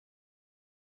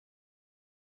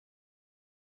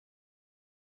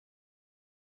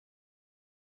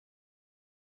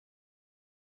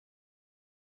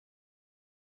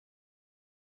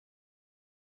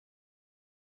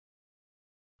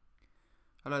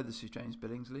Hello, this is James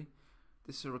Billingsley.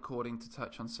 This is a recording to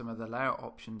touch on some of the layout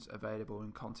options available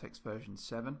in Context version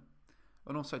 7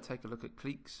 and also take a look at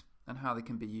cliques and how they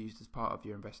can be used as part of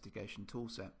your investigation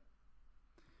toolset.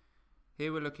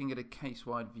 Here we're looking at a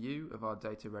case-wide view of our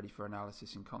data ready for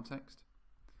analysis in Context.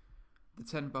 The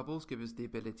 10 bubbles give us the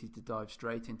ability to dive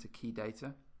straight into key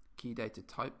data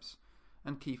types,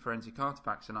 and key forensic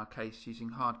artifacts in our case using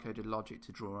hard-coded logic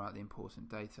to draw out the important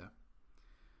data.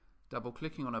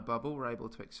 Double-clicking on a bubble, we're able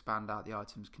to expand out the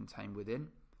items contained within.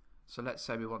 So let's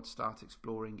say we want to start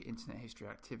exploring internet history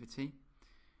activity.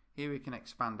 Here we can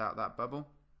expand out that bubble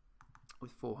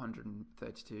with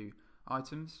 432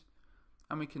 items,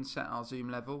 and we can set our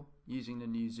zoom level using the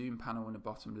new zoom panel in the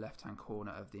bottom left-hand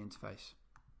corner of the interface.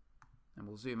 And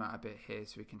we'll zoom out a bit here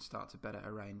so we can start to better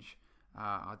arrange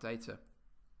our data.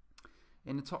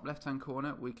 In the top left hand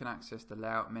corner we can access the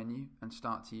layout menu and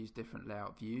start to use different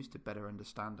layout views to better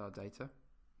understand our data.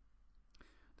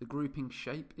 The grouping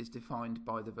shape is defined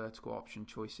by the vertical option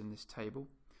choice in this table,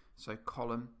 so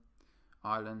column,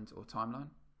 island or timeline.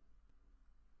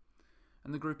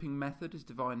 And the grouping method is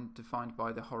defined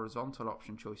by the horizontal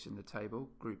option choice in the table,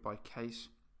 grouped by case,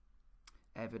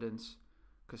 evidence,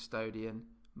 custodian,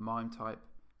 MIME type,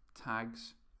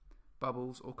 tags,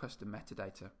 bubbles or custom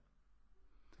metadata.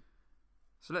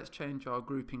 So let's change our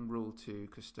grouping rule to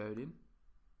custodian,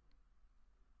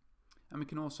 and we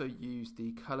can also use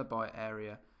the color by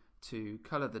area to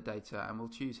color the data, and we'll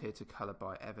choose here to color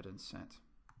by evidence set,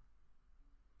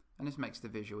 and this makes the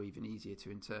visual even easier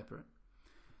to interpret.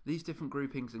 These different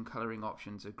groupings and coloring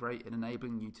options are great in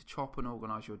enabling you to chop and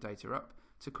organize your data up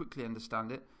to quickly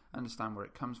understand it, understand where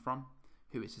it comes from,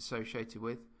 who it's associated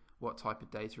with, what type of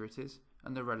data it is,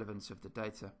 and the relevance of the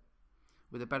data.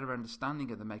 With a better understanding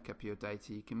of the makeup of your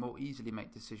data, you can more easily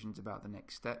make decisions about the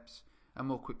next steps and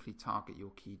more quickly target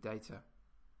your key data.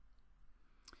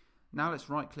 Now let's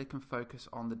right click and focus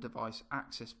on the device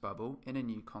access bubble in a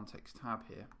new context tab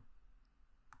here.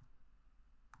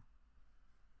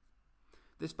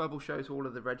 This bubble shows all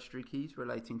of the registry keys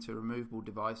relating to removable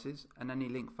devices and any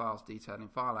link files detailing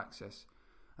file access.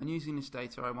 And using this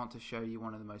data, I want to show you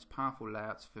one of the most powerful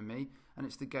layouts for me, and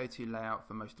it's the go-to layout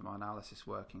for most of my analysis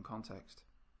work in Context.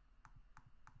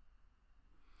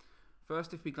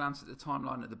 First, if we glance at the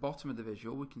timeline at the bottom of the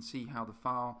visual, we can see how the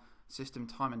file, system,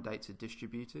 time and dates are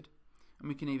distributed, and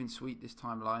we can even sweep this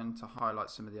timeline to highlight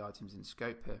some of the items in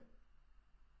scope here.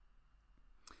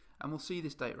 And we'll see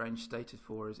this date range stated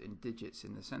for us in digits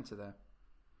in the center there.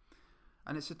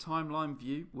 And it's a timeline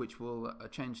view, which we'll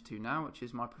change to now, which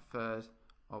is my preferred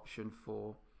option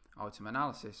for item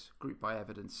analysis, group by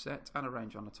evidence set and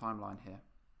arrange on a timeline here.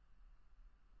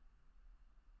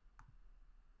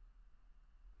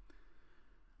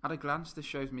 At a glance, this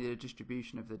shows me the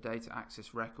distribution of the data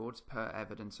access records per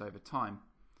evidence over time.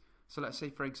 So let's say,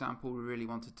 for example, we really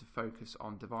wanted to focus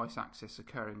on device access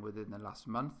occurring within the last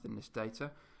month in this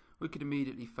data. We could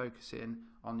immediately focus in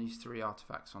on these three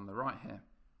artifacts on the right here.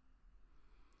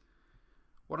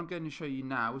 What I'm going to show you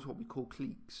now is what we call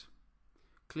cliques.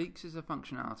 Cliques is a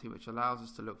functionality which allows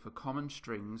us to look for common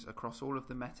strings across all of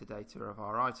the metadata of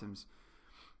our items,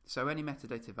 so any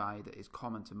metadata value that is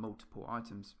common to multiple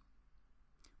items.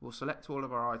 We'll select all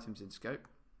of our items in scope,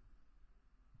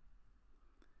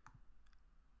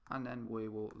 and then we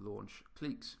will launch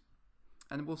cliques,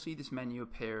 and we'll see this menu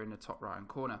appear in the top right hand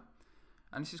corner.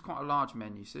 And this is quite a large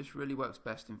menu, so this really works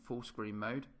best in full screen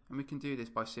mode, and we can do this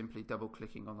by simply double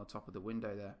clicking on the top of the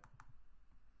window there.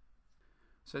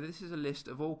 So this is a list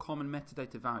of all common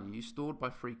metadata values stored by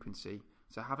frequency,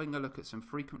 so having a look at some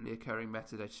frequently occurring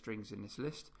metadata strings in this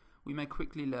list, we may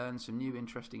quickly learn some new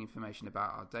interesting information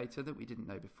about our data that we didn't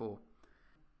know before.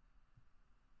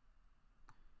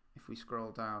 If we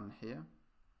scroll down here,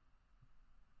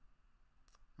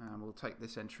 and we'll take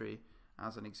this entry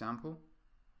as an example.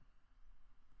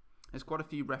 There's quite a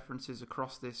few references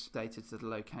across this data to the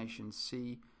locations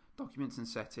C, documents and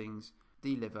settings,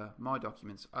 deliver, my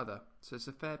documents, other. So there's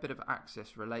a fair bit of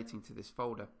access relating to this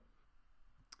folder.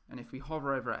 And if we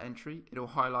hover over our entry, it will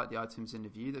highlight the items in the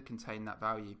view that contain that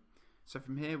value. So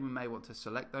from here we may want to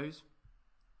select those,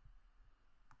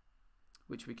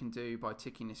 which we can do by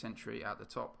ticking this entry at the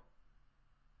top.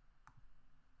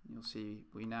 You'll see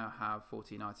we now have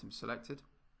 14 items selected.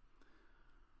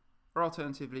 Or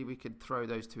alternatively, we could throw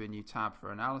those to a new tab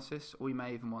for analysis, or we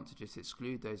may even want to just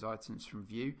exclude those items from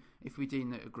view if we deem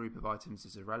that a group of items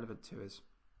is irrelevant to us.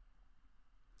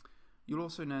 You'll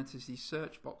also notice these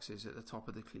search boxes at the top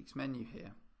of the cliques menu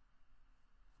here.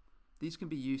 These can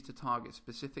be used to target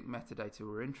specific metadata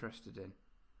we're interested in.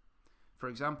 For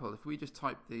example, if we just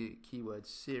type the keyword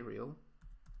serial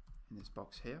in this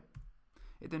box here,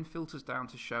 It then filters down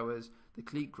to show us the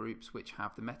clique groups which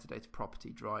have the metadata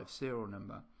property drive serial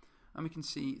number. And we can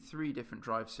see 3 different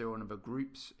drive serial number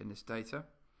groups in this data.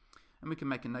 And we can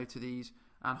make a note of these,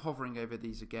 and hovering over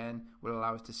these again will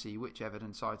allow us to see which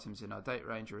evidence items in our data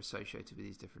range are associated with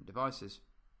these different devices.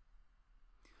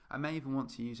 I may even want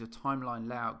to use a timeline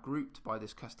layout grouped by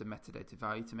this custom metadata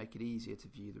value to make it easier to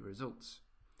view the results.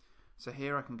 So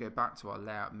here I can go back to our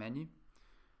layout menu,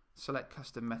 select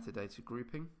custom metadata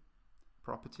grouping,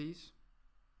 properties,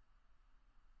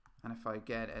 and if I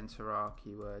again enter our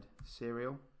keyword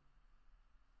serial,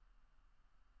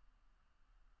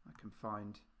 I can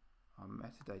find our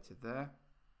metadata there.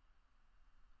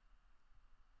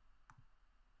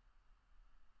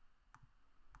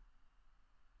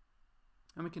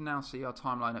 And we can now see our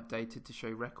timeline updated to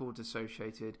show records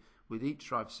associated with each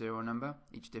drive serial number,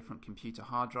 each different computer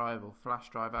hard drive or flash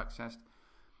drive accessed,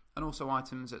 and also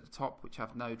items at the top which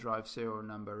have no drive serial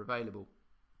number available.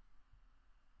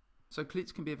 So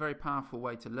cliques can be a very powerful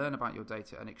way to learn about your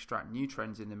data and extract new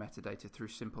trends in the metadata through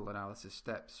simple analysis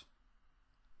steps.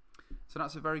 So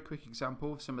that's a very quick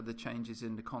example of some of the changes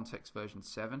in the Context version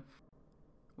 7.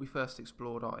 We first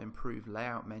explored our improved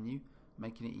layout menu,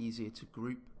 making it easier to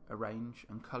group, arrange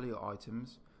and colour your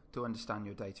items to understand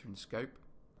your data in scope.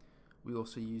 We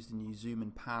also used the new zoom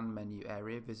and pan menu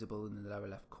area visible in the lower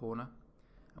left corner.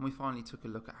 And we finally took a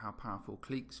look at how powerful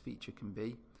cliques feature can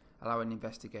be, allowing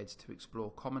investigators to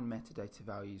explore common metadata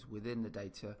values within the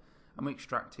data, and we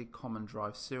extracted common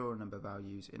drive serial number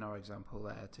values in our example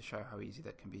there to show how easy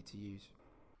that can be to use.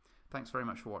 Thanks very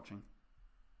much for watching.